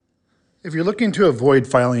If you're looking to avoid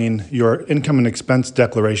filing your income and expense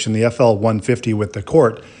declaration, the FL 150, with the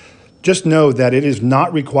court, just know that it is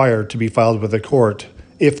not required to be filed with the court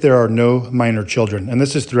if there are no minor children. And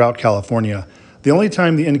this is throughout California. The only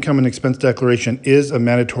time the income and expense declaration is a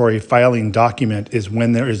mandatory filing document is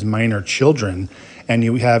when there is minor children and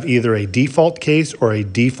you have either a default case or a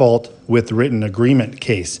default with written agreement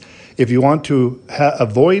case. If you want to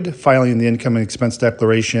avoid filing the income and expense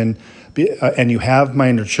declaration and you have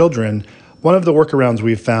minor children, one of the workarounds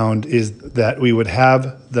we've found is that we would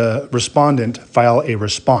have the respondent file a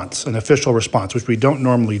response, an official response, which we don't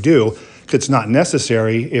normally do because it's not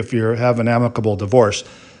necessary if you have an amicable divorce.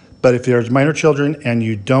 But if there's minor children and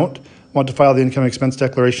you don't want to file the income and expense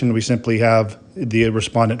declaration, we simply have the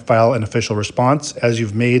respondent file an official response. As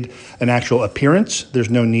you've made an actual appearance, there's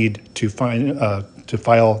no need to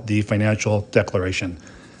file the financial declaration.